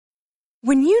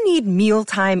When you need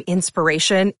mealtime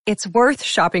inspiration, it's worth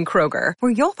shopping Kroger,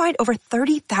 where you'll find over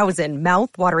 30,000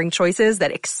 mouth-watering choices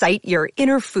that excite your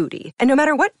inner foodie. And no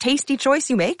matter what tasty choice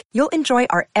you make, you'll enjoy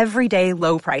our everyday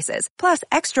low prices, plus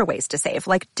extra ways to save,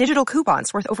 like digital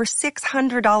coupons worth over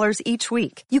 $600 each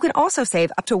week. You can also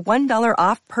save up to $1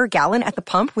 off per gallon at the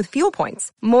pump with fuel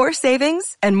points. More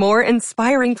savings and more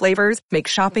inspiring flavors make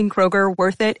shopping Kroger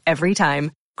worth it every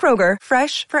time. Kroger,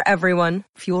 fresh for everyone.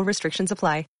 Fuel restrictions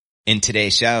apply. In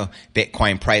today's show,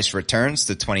 Bitcoin price returns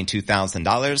to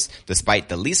 $22,000 despite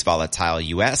the least volatile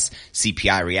U.S.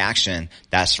 CPI reaction.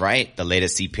 That's right, the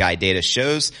latest CPI data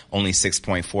shows only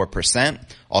 6.4%.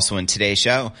 Also in today's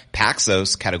show,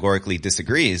 Paxos categorically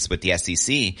disagrees with the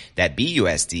SEC that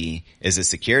BUSD is a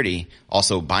security.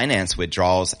 Also, Binance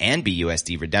withdrawals and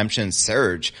BUSD redemptions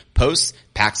surge post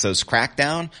Paxos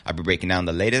crackdown. I'll be breaking down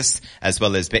the latest, as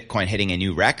well as Bitcoin hitting a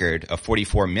new record of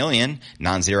 44 million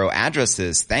non-zero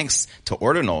addresses thanks to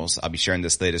ordinals. I'll be sharing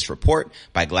this latest report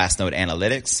by Glassnode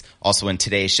Analytics. Also in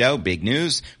today's show, big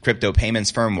news, crypto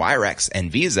payments firm Wirex and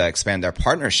Visa expand their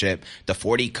partnership to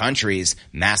 40 countries,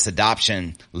 mass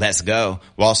adoption. Let's go.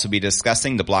 We'll also be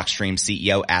discussing the Blockstream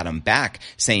CEO Adam Back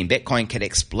saying Bitcoin could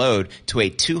explode to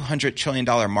a $200 trillion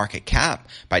market cap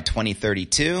by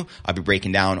 2032. I'll be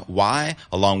breaking down why,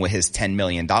 along with his $10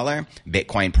 million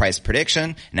Bitcoin price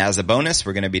prediction. And as a bonus,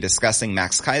 we're going to be discussing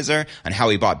Max Kaiser on how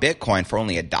he bought Bitcoin for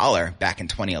only $1 back in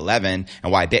 2011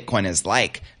 and why Bitcoin is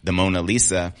like the Mona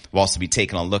Lisa. We'll also be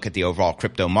taking a look at the overall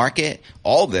crypto market.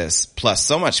 All this plus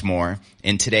so much more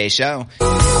in today's show.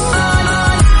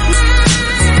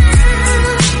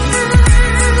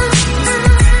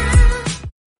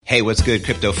 Hey, what's good,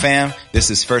 crypto fam? This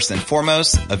is first and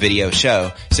foremost a video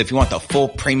show. So if you want the full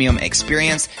premium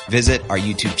experience, visit our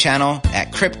YouTube channel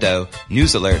at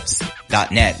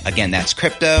cryptonewsalerts.net. Again, that's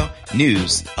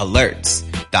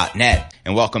cryptonewsalerts.net.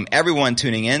 And welcome everyone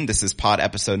tuning in. This is pod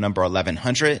episode number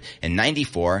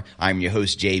 1194. I'm your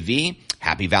host, JV.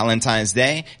 Happy Valentine's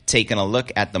Day. Taking a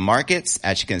look at the markets.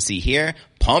 As you can see here,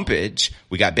 pumpage.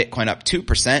 We got Bitcoin up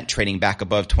 2%, trading back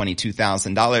above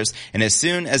 $22,000. And as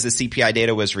soon as the CPI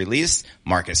data was released,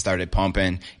 market started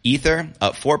pumping. Ether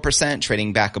up 4%,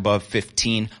 trading back above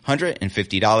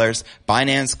 $1,550.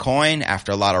 Binance Coin,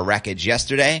 after a lot of wreckage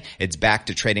yesterday, it's back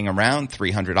to trading around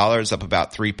 $300, up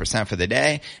about 3% for the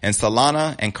day. And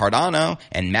Solana and Cardano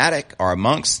and Matic are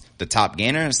amongst the top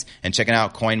gainers. And checking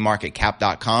out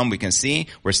coinmarketcap.com, we can see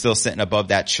we're still sitting above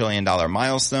that $1 trillion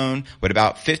milestone with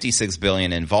about 56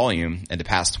 billion in volume in the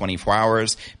past 24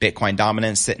 hours. Bitcoin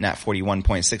dominance sitting at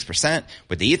 41.6%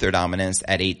 with the Ether dominance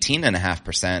at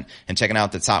 18.5%. And checking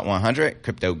out the top 100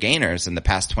 crypto gainers in the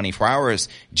past 24 hours,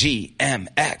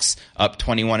 GMX up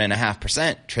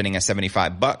 21.5%, trading at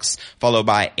 $75, followed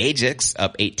by Ajax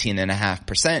up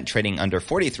 18.5%, trading under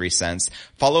 43 cents,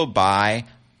 followed by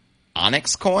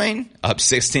Onyx Coin up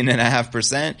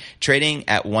 16.5%, trading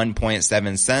at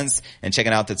 1.7 cents. And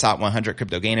checking out the top 100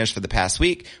 crypto gainers for the past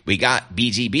week, we got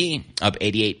BGB up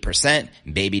 88%,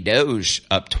 Baby Doge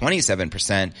up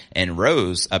 27%, and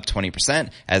Rose up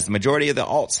 20%, as the majority of the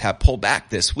alts have pulled back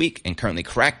this week and currently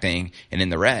correcting and in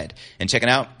the red. And checking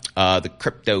out the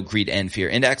Crypto Greed and Fear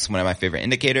Index, one of my favorite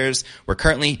indicators. We're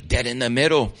currently dead in the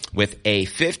middle with a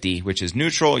 50, which is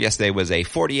neutral. Yesterday was a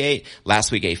 48,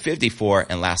 last week a 54,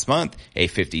 and last month a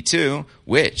 52,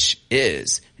 which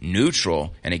is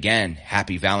neutral. And again,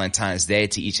 happy Valentine's Day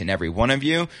to each and every one of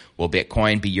you. Will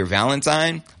Bitcoin be your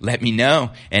Valentine? Let me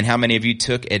know. And how many of you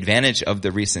took advantage of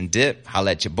the recent dip? Holla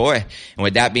at your boy. And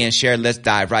with that being shared, let's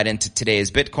dive right into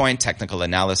today's Bitcoin technical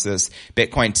analysis.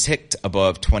 Bitcoin ticked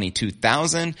above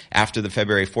 22,000 after the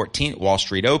February 14th Wall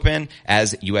Street Open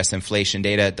as U.S. inflation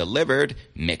data delivered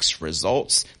mixed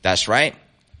results. That's right.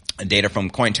 Data from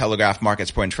Cointelegraph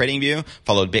Markets Pro and TradingView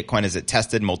followed Bitcoin as it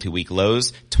tested multi-week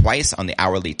lows twice on the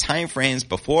hourly time frames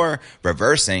before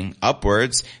reversing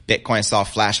upwards. Bitcoin saw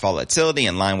flash volatility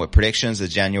in line with predictions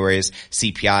as January's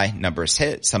CPI numbers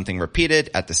hit, something repeated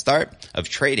at the start of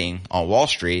trading on Wall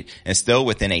Street, and still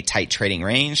within a tight trading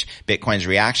range. Bitcoin's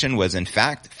reaction was in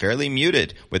fact fairly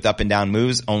muted, with up and down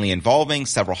moves only involving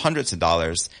several hundreds of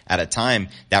dollars at a time.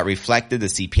 That reflected the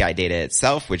CPI data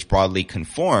itself, which broadly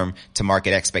conformed to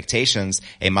market expectations.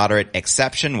 A moderate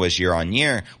exception was year on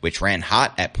year, which ran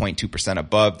hot at 0.2%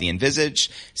 above the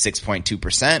envisaged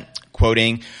 6.2%.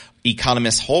 Quoting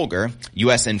economist Holger,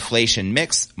 U.S. inflation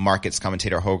mix, markets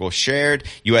commentator Holger shared,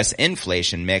 U.S.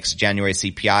 inflation mix, January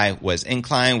CPI was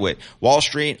inclined with Wall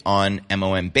Street on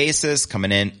MOM basis,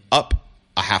 coming in up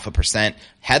 0.5%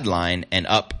 headline and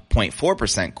up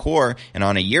 0.4% core, and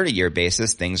on a year-to-year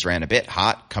basis, things ran a bit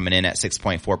hot, coming in at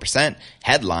 6.4%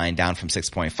 headline, down from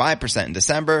 6.5% in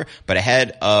December, but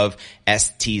ahead of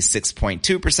ST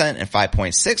 6.2% and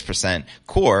 5.6%.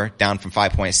 Core down from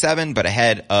 5.7, but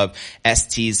ahead of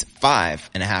ST's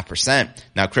 5.5%.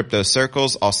 Now, Crypto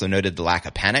Circles also noted the lack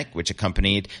of panic, which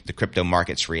accompanied the crypto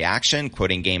market's reaction,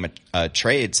 quoting Game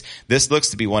Trades. This looks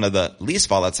to be one of the least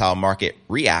volatile market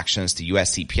reactions to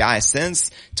US CPI since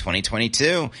 2022.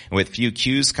 And with few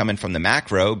cues coming from the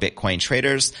macro, Bitcoin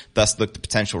traders thus look to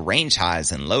potential range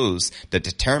highs and lows that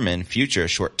determine future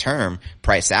short-term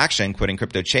price action. Quoting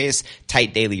Crypto Chase,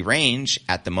 tight daily range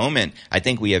at the moment. I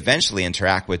think we eventually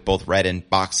interact with both red and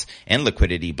box and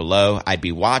liquidity below. I'd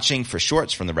be watching for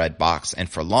shorts from the red box and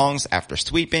for longs after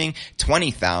sweeping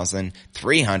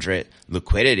 20,300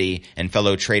 liquidity. And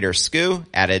fellow trader Scoo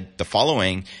added the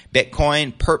following: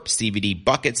 Bitcoin, perp, CBD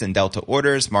buckets, and delta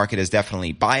orders. Market is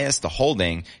definitely biased to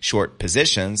holding short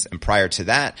positions. And prior to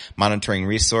that, monitoring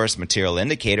resource material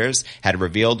indicators had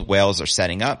revealed whales are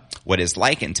setting up what is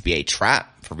likened to be a trap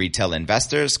for retail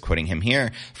investors. Quoting him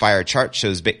here, Fire chart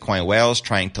shows Bitcoin whales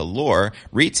trying to lure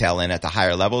retail in at the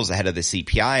higher levels ahead of the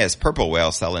CPI as purple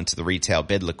whales sell into the retail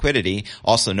bid liquidity.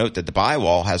 Also note that the buy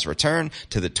wall has returned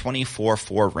to the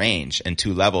 24.4 range and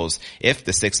 2 levels. If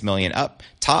the 6 million up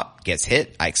top gets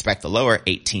hit, I expect the lower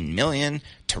 18 million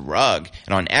to rug.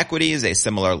 And on equities, a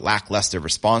similar lackluster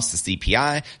response to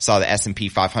CPI saw the S&P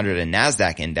 500 and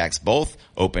NASDAQ index both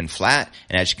open flat.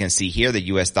 And as you can see here, the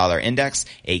US dollar index,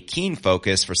 a keen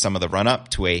focus for some of the run up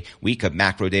to a week of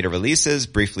macro data releases,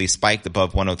 briefly spiked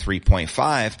above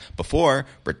 103.5 before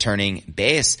returning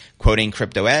base. Quoting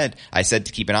Crypto Ed, I said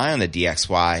to keep an eye on the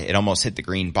DXY. It almost hit the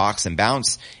green box and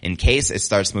bounced in case it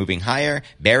starts moving higher.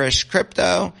 Bearish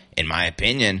crypto, in my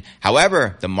opinion.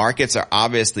 However, the markets are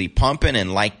obviously pumping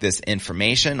and like this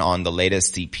information on the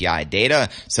latest CPI data,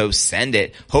 so send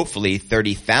it. Hopefully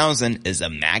 30,000 is a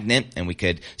magnet and we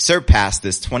could surpass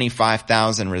this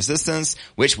 25,000 resistance,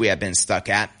 which we have been stuck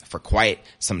at for quite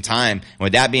some time. And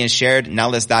with that being shared, now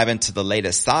let's dive into the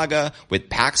latest saga with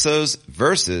Paxos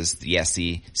versus the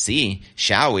SEC,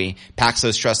 shall we?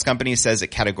 Paxos Trust Company says it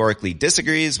categorically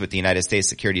disagrees with the United States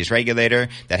securities regulator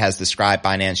that has described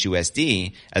Binance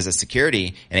USD as a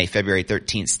security. In a February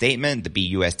 13th statement, the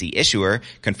BUSD issuer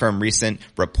confirmed recent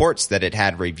reports that it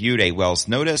had reviewed a Wells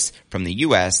notice from the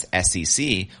U.S.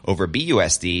 SEC over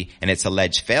BUSD and its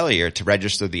alleged failure to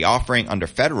register the offering under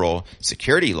federal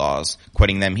security laws.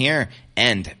 Quoting them here,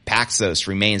 and Paxos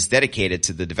remains dedicated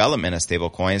to the development of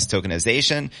stablecoins,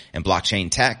 tokenization, and blockchain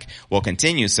tech. Will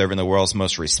continue serving the world's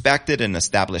most respected and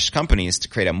established companies to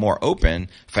create a more open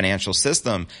financial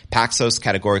system. Paxos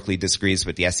categorically disagrees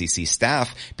with the SEC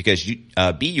staff because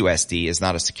BUSD is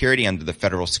not a security under the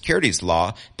federal securities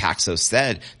law, Paxos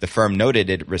said. The firm noted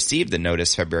it received the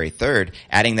notice February 3rd,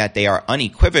 adding that they are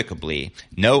unequivocally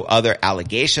no other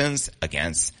allegations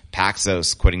against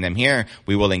Paxos. Quoting them here,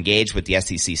 we will engage with the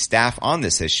SEC staff on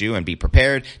this issue and be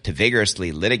prepared to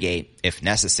vigorously litigate if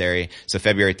necessary. So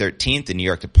February 13th, the New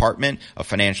York Department of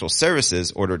Financial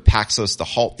Services ordered Paxos to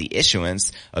halt the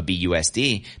issuance of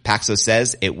BUSD. Paxos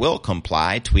says it will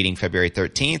comply, tweeting February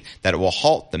 13th that it will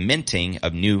halt the minting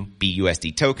of new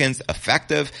BUSD tokens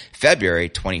effective February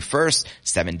 21st,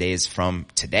 7 days from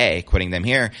today. Quoting them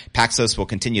here, Paxos will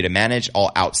continue to manage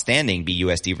all outstanding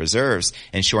BUSD reserves,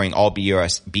 ensuring all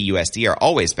BUSD are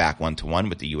always back 1-to-1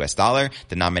 with the US dollar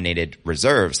denominated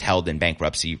reserves held in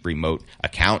bankruptcy remote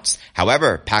accounts.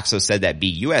 However, Paxos said that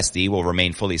BUSD will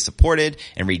remain fully supported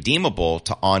and redeemable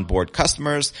to onboard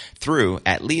customers through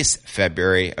at least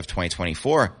February of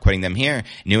 2024. Quoting them here,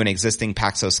 new and existing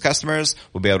Paxos customers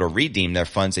will be able to redeem their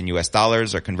funds in US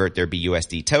dollars or convert their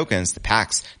BUSD tokens to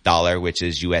Pax dollar, which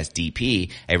is USDP,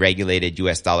 a regulated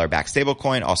US dollar-backed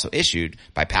stablecoin also issued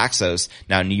by Paxos.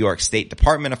 Now, New York State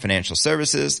Department of Financial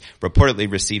Services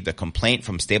reportedly received a complaint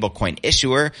from stablecoin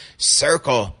issuer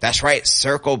Circle. That's right,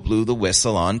 Circle blew the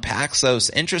whistle on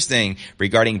Paxos. Interesting,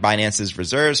 regarding Binance's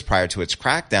reserves prior to its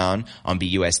crackdown on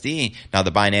BUSD. Now,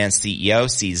 the Binance CEO,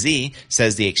 CZ,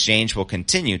 says the exchange will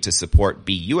continue to support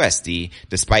BUSD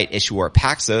despite issuer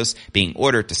Paxos being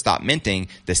ordered to stop minting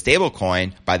the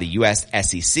stablecoin by the US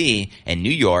SEC and New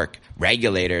York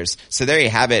regulators. So there you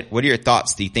have it. What are your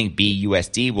thoughts? Do you think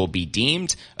BUSD will be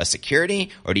deemed a security,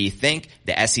 or do you think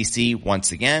the SEC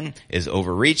once again is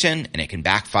overreaching and it can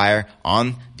backfire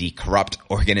on the corrupt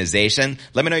organization?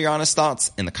 Let me know your honest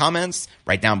thoughts in the comments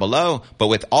right down below. But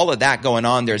with all of that going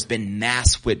on, there's been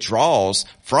mass withdrawals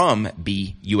from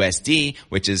BUSD,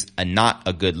 which is not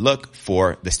a good look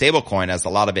for the stablecoin, as a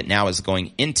lot of it now is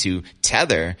going into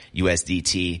Tether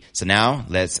USDT. So now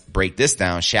let's break this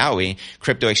down, shall we?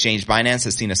 Crypto exchange Binance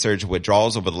has seen a surge of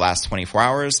withdrawals over the last 24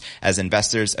 hours as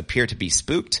investors appear to be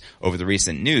spooked over the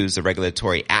recent news of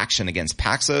regulatory action against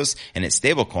Paxos and its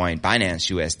stablecoin Binance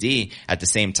USD. At the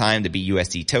same time, the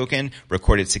BUSD token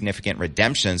recorded significant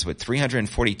redemptions with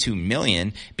 342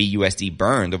 million BUSD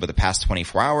burned over the past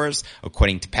 24 hours.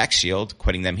 According to PeckShield,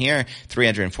 quoting them here,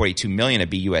 342 million of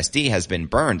BUSD has been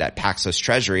burned at Paxos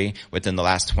Treasury within the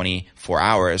last 24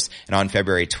 hours. And on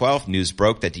February 12th, news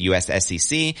broke that the U.S.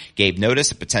 SEC gave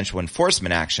notice of potential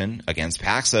enforcement action against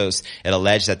Paxos. It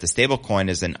alleged that the stablecoin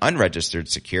is an unregistered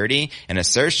security, an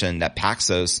assertion that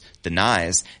Paxos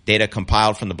denies. Data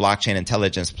compiled from the blockchain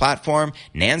intelligence platform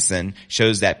Nansen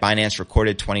shows that Binance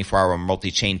recorded 24-hour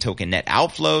multi-chain token net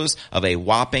outflows of a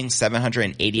whopping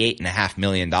 $788.5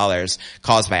 million,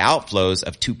 caused by outflows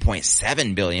of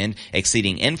 $2.7 billion,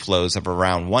 exceeding inflows of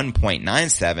around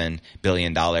 $1.97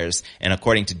 billion. And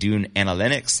according to Dune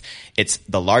Analytics, it's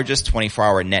the largest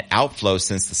 24-hour net outflow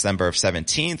since December of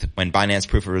 17th, when Binance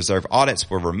Proof of Reserve audits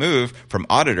were removed from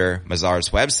auditor Mazar's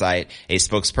website. A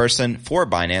spokesperson for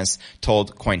Binance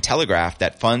told Cointelegraph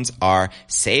that funds are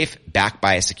safe, backed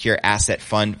by a secure asset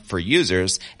fund for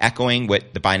users, echoing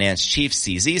what the Binance chief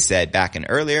CZ said back in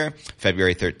earlier,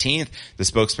 February 13th. The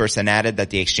spokesperson added that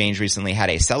the exchange recently had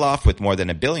a sell-off with more than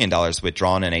 $1 billion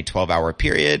withdrawn in a 12-hour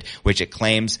period, which it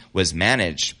claims was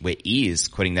managed with ease.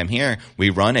 Quoting them here, "We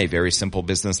run a very simple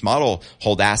business model,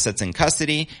 hold assets in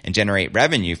custody, and generate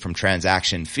revenue from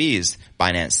transaction fees,"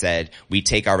 Binance said. "We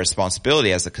take our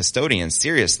responsibility as a custodian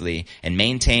seriously and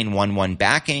maintain 1-1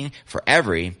 backing for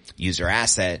every user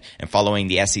asset." And following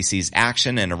the SEC's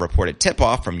action and a reported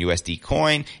tip-off from USD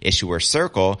Coin issuer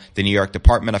Circle, the New York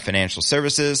Department of Financial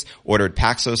Services ordered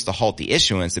Paxos to halt the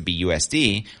issuance of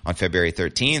BUSD on February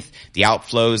 13th. The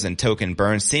outflows and token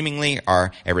burns seemingly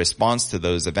are a response to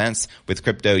those events, with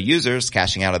crypto users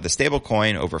cashing out of the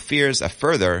stablecoin over fears of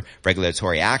further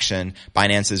regulatory action.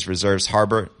 Binance's reserves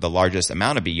harbor the largest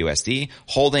amount of BUSD,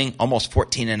 holding almost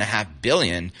 $14.5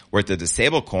 billion worth of the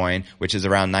stablecoin, which is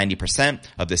around 90%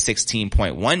 of the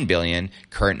 $16.1 billion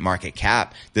current market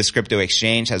cap. This crypto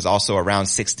exchange has also around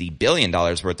 $60 billion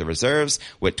worth of reserves,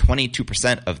 with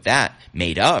 22% of that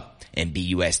made up in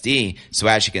BUSD. So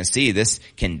as you can see, this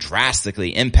can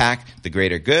drastically impact the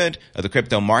greater good of the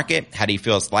crypto market. How do you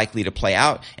feel it's likely to play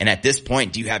out? And at this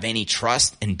point, do you have any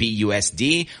trust in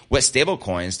BUSD? What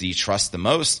stablecoins do you trust the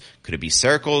most? Could it be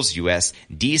Circle's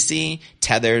USDC,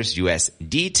 Tether's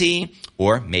USDT,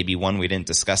 or maybe one we didn't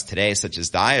discuss today, such as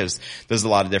DAI's? There's a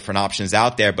lot of different options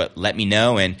out there, but let me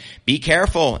know, and be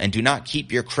careful and do not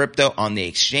keep your crypto on the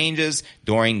exchanges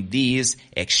during these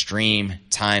extreme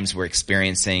times we're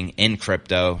experiencing in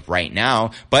crypto right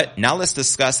now. But now let's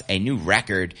discuss a new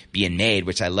record being made,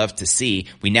 which I love to see.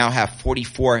 We now have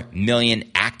 44 million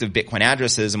active Bitcoin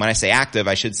addresses. And when I say active,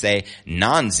 I should say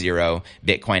non-zero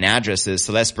Bitcoin addresses.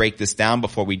 So let's break this down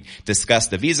before we discuss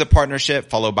the Visa partnership,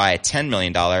 followed by a $10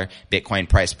 million Bitcoin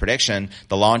price prediction.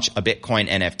 The launch of Bitcoin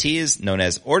NFTs, known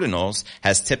as ordinals,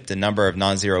 has tipped the number of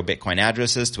non-zero Bitcoin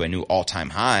addresses to a new all-time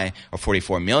high of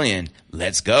 44 million.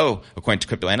 Let's go. According to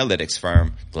crypto analytics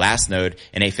firm Glassnode,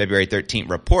 in a February 13th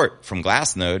report from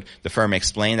Glassnode, the firm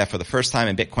explained that for the first time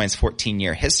in Bitcoin's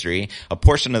 14-year history, a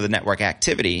portion of the network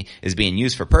activity is being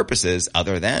used for purposes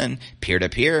other than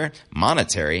peer-to-peer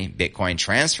monetary Bitcoin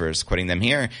transfers. Quoting them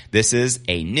here, "This is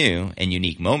a new and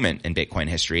unique moment in Bitcoin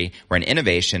history where an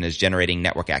innovation is generating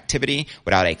network activity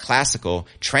without a classical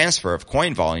transfer of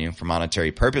coin volume for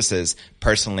monetary purposes.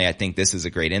 Personally, I think this is a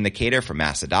great indicator for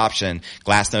mass adoption."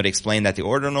 Glassnode explained that the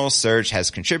ordinal surge has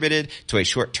contributed to a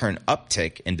short-term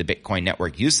uptick in the Bitcoin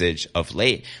network usage of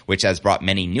late, which has brought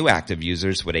many new active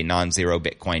users with a non-zero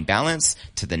Bitcoin balance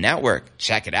to the network.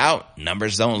 Check it out.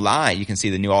 Numbers don't lie. You can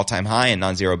see the new all-time high in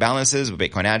non-zero balances with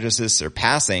Bitcoin addresses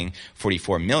surpassing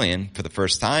 44 million for the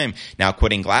first time. Now,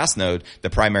 quoting Glassnode, the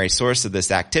primary source of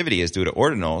this activity is due to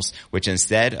ordinals, which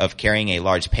instead of carrying a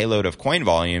large payload of coin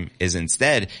volume is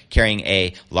instead carrying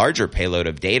a larger payload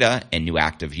of data and new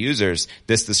active users.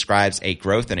 This describes a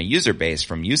growth in a user base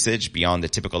from usage beyond the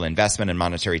typical investment and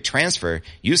monetary transfer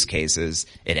use cases,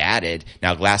 it added.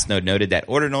 Now, Glassnode noted that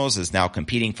ordinals is now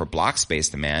competing for block space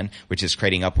demand, which is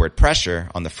creating upward pressure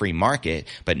on the free market,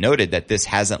 but noted that this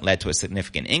hasn't led to a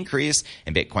significant increase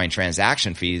in Bitcoin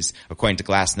transaction fees. According to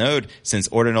Glassnode, since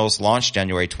ordinals launched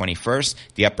January 21st,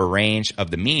 the upper range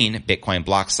of the mean Bitcoin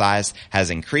block size has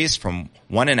increased from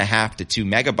 1.5 to 2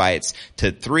 megabytes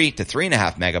to 3 to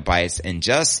 3.5 megabytes in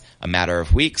just a matter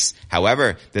of weeks.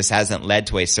 However, this hasn't led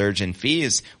to a surge in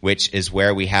fees, which is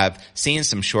where we have seen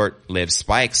some short-lived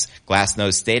spikes.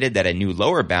 Glassnode stated that a new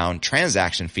lower bound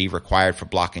transaction fee required for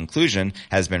block inclusion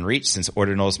has been reached since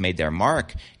Ordinals made their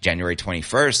mark. January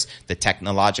 21st, the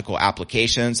technological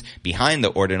applications behind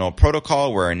the Ordinal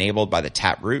protocol were enabled by the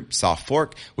Taproot soft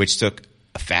fork, which took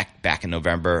effect back in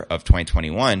November of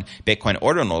 2021. Bitcoin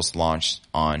Ordinals launched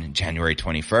on January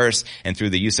 21st, and through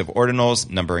the use of Ordinals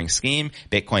numbering scheme,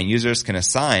 Bitcoin users can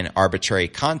assign arbitrary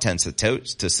content to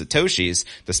Satoshis,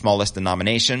 the smallest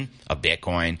denomination of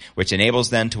Bitcoin, which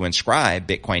enables them to inscribe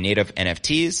Bitcoin native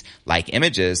NFTs like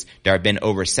images. There have been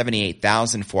over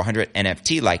 78,400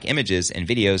 NFT-like images and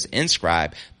videos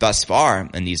inscribed thus far,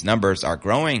 and these numbers are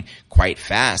growing quite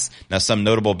fast. Now, some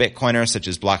notable Bitcoiners, such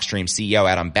as Blockstream CEO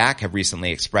Adam Back, have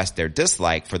recently expressed their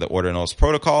dislike for the Ordinals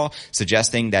protocol,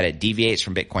 suggesting that it deviates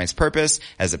from Bitcoin's purpose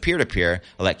as a peer-to-peer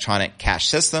electronic cash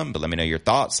system. But let me know your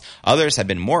thoughts. Others have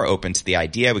been more open to the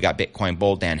idea. We got Bitcoin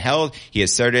bull Dan Held. He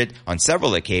asserted on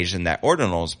several occasions that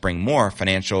Ordinals bring more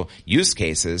financial use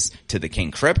cases to the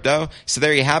king crypto. So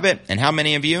there you have it. And how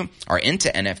many of you are into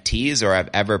NFTs or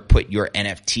have ever put your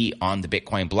NFT on the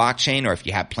Bitcoin blockchain, or if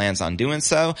you have plans on doing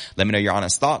so? Let me know your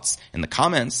honest thoughts in the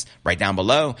comments right down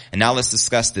below. And now let's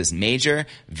discuss this major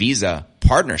Visa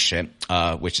partnership,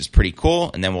 which is pretty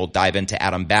cool. And then we'll dive into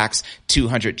Adam Back's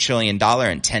 $200 trillion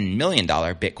and $10 million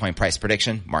Bitcoin price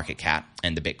prediction, market cap,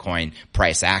 and the Bitcoin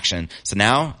price action. So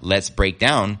now let's break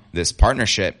down this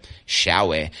partnership, shall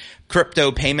we?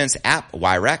 Crypto payments app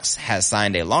Wirex has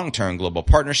signed a long-term global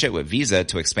partnership with Visa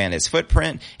to expand its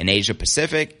footprint in Asia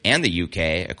Pacific and the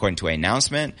UK, according to an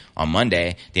announcement on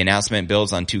Monday. The announcement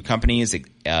builds on two companies'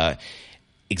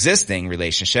 existing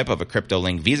relationship of a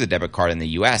crypto-linked Visa debit card in the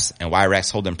U.S. and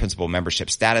Wirex holding principal membership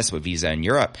status with Visa in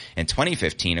Europe. In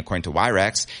 2015, according to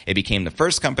Wirex, it became the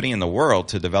first company in the world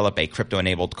to develop a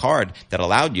crypto-enabled card that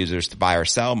allowed users to buy or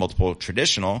sell multiple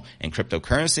traditional and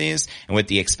cryptocurrencies. And with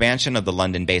the expansion of the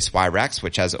London-based Wirex,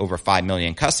 which has over 5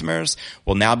 million customers,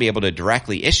 will now be able to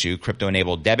directly issue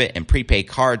crypto-enabled debit and prepaid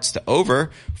cards to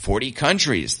over 40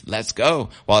 countries. Let's go.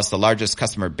 While it's the largest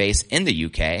customer base in the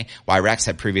UK, Wirex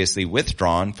had previously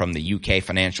withdrawn from the UK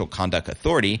Financial Conduct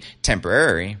Authority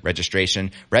temporary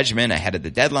registration regimen ahead of the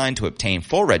deadline to obtain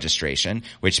full registration,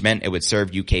 which meant it would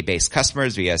serve UK-based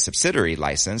customers via a subsidiary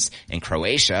license in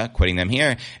Croatia. Quoting them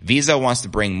here, Visa wants to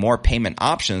bring more payment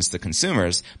options to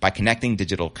consumers by connecting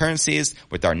digital currencies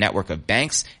with our network of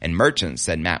banks and merchants,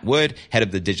 said Matt Wood, head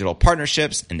of the digital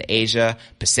partnerships in the Asia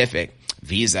Pacific.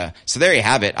 Visa. So there you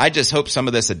have it. I just hope some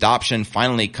of this adoption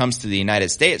finally comes to the United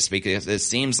States, because it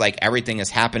seems like everything is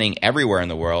happening everywhere in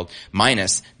the world,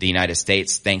 minus the United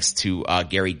States, thanks to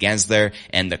Gary Gensler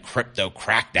and the crypto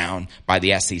crackdown by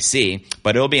the SEC.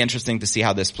 But it'll be interesting to see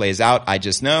how this plays out. I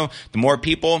just know the more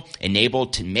people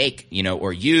enabled to make,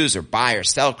 or use or buy or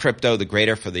sell crypto, the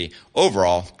greater for the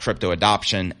overall crypto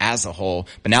adoption as a whole.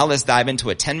 But now let's dive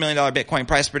into a $10 million Bitcoin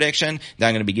price prediction. Then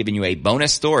I'm going to be giving you a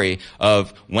bonus story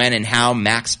of when and how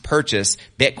Max purchased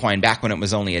Bitcoin back when it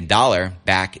was only $1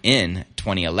 back in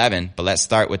 2011. But let's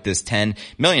start with this $10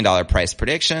 million price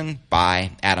prediction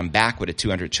by Adam Back with a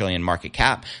 $200 trillion market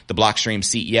cap. The Blockstream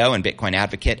CEO and Bitcoin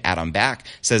advocate Adam Back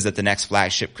says that the next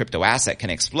flagship crypto asset can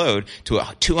explode to a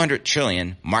 $200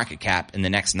 trillion market cap in the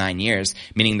next 9 years,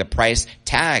 meaning the price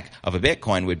tag of a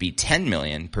Bitcoin would be 10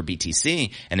 million per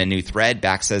BTC. In a new thread,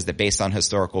 Back says that based on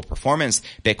historical performance,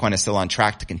 Bitcoin is still on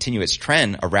track to continue its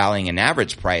trend of rallying an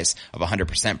average price of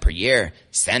 100% per year.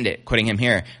 Send it. Quoting him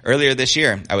here, earlier this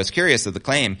year, I was curious of the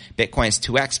claim Bitcoin's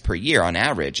 2x per year on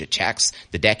average. It checks.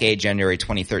 The decade January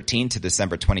 2013 to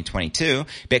December 2022,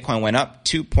 Bitcoin went up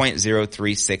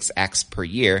 2.036x per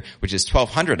year, which is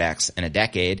 1200x in a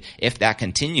decade. If that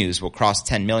continues, we'll cross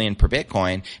 10 million per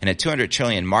Bitcoin and a 200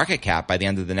 trillion market cap by the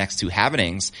end of the next two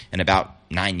halvenings in about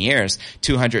 9 years.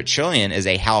 200 trillion is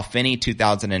a Hal Finney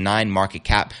 2009 market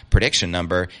cap prediction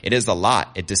number. It is a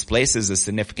lot. It displaces a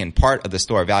significant part of the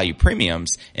store value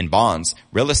premiums in bonds,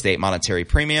 real estate monetary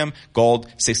premium, gold,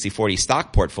 60-40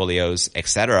 stock portfolios,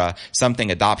 etc.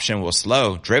 Something adoption will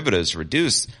slow, derivatives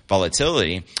reduce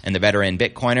volatility. And the veteran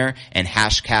Bitcoiner and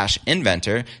Hashcash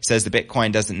inventor says the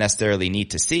Bitcoin doesn't necessarily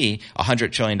need to see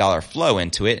 $100 trillion flow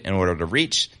into it in order to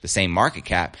reach the same market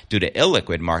cap due to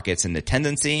illiquid markets and the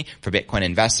tendency for Bitcoin Bitcoin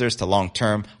investors to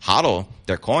long-term hodl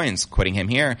their coins, quoting him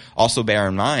here. Also bear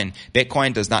in mind,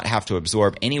 Bitcoin does not have to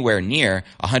absorb anywhere near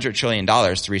 $100 trillion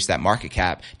to reach that market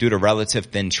cap due to relative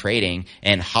thin trading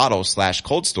and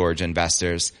hodl/cold storage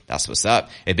investors. That's what's up.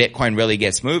 If Bitcoin really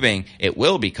gets moving, it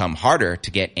will become harder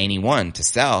to get anyone to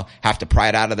sell, have to pry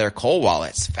it out of their cold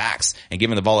wallets. Facts. And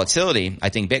given the volatility, I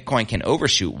think Bitcoin can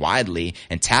overshoot widely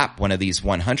and tap one of these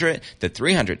 $100 to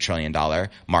 $300 trillion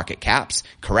market caps,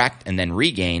 correct, and then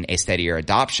regain a steadier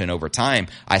adoption over time.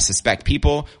 I suspect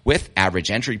people with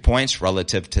average entry points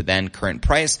relative to then current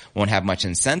price won't have much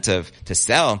incentive to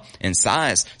sell in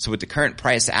size. So with the current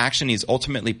price action, he's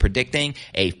ultimately predicting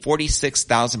a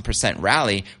 46,000%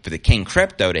 rally for the King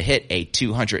Crypto to hit a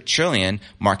 200 trillion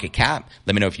market cap.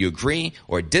 Let me know if you agree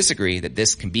or disagree that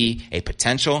this can be a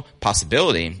potential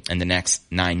possibility in the next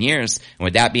 9 years. And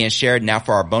with that being shared, now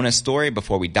for our bonus story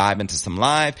before we dive into some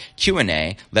live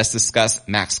Q&A, let's discuss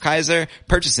Max Keiser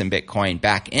purchasing Bitcoin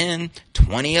back in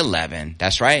 2011.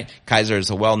 That's right. Keiser is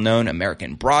a well-known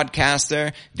American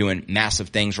broadcaster doing massive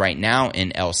things right now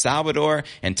in El Salvador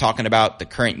and talking about the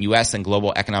current U.S. and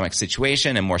global economic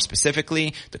situation and more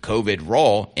specifically the COVID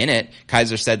role in it.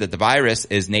 Keiser said that the virus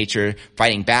is nature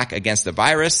fighting back against the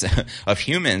virus of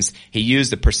humans. He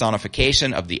used the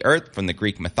personification of the earth from the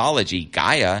Greek mythology,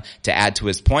 Gaia, to add to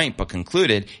his point, but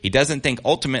concluded he doesn't think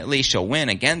ultimately she'll win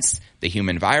against the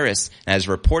human virus. As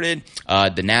reported,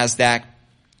 the NASDAQ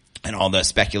and all the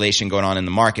speculation going on in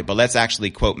the market. But let's actually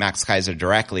quote Max Keiser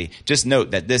directly. Just note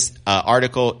that this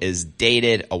article is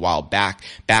dated a while back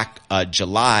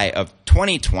July of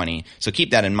 2020. So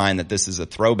keep that in mind that this is a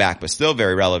throwback, but still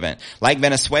very relevant. Like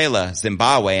Venezuela,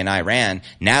 Zimbabwe, and Iran,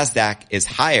 NASDAQ is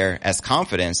higher as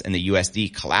confidence in the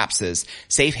USD collapses.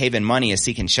 Safe haven money is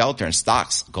seeking shelter in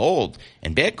stocks, gold,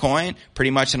 and Bitcoin,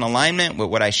 pretty much in alignment with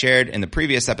what I shared in the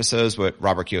previous episodes with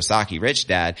Robert Kiyosaki, Rich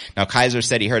Dad. Now, Keiser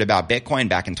said he heard about Bitcoin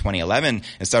back in 2011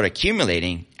 and started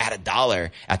accumulating at $1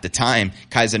 at the time.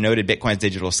 Keiser noted Bitcoin's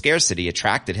digital scarcity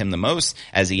attracted him the most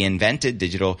as he invented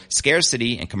digital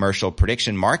scarcity and commercial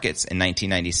prediction markets in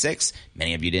 1996.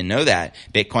 Many of you didn't know that.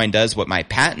 Bitcoin does what my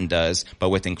patent does, but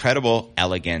with incredible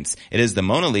elegance. It is the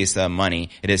Mona Lisa of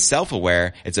money. It is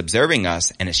self-aware. It's observing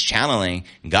us and it's channeling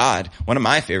God. One of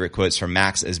my favorite quotes from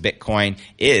Max is Bitcoin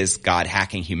is God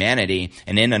hacking humanity.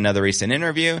 And in another recent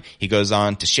interview, he goes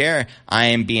on to share, I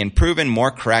am being proven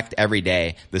more correct every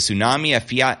day. The tsunami of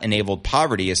fiat-enabled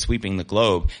poverty is sweeping the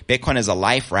globe. Bitcoin is a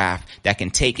life raft that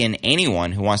can take in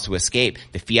anyone who wants to escape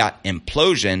the fiat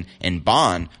implosion and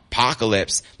bond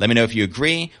apocalypse. Let me know if you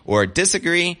agree or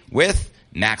disagree with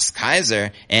Max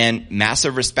Keiser, and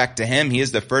massive respect to him. He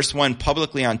is the first one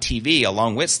publicly on TV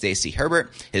along with Stacey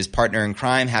Herbert, his partner in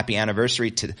crime. Happy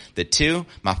anniversary to the two,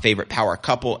 my favorite power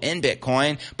couple in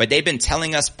Bitcoin. But they've been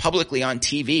telling us publicly on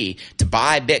TV to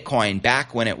buy Bitcoin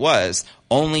back when it was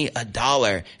only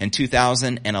 $1 in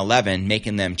 2011,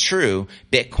 making them true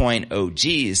Bitcoin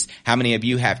OGs. How many of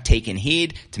you have taken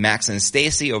heed to Max and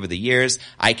Stacey over the years?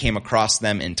 I came across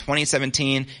them in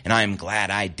 2017, and I am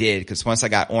glad I did, because once I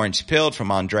got orange pilled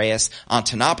from Andreas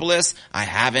Antonopoulos, I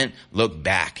haven't looked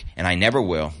back, and I never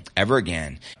will ever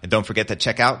again. And don't forget to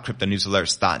check out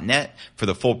cryptonewsalerts.net for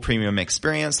the full premium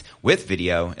experience with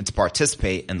video and to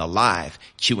participate in the live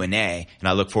Q&A. And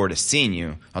I look forward to seeing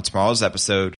you on tomorrow's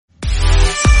episode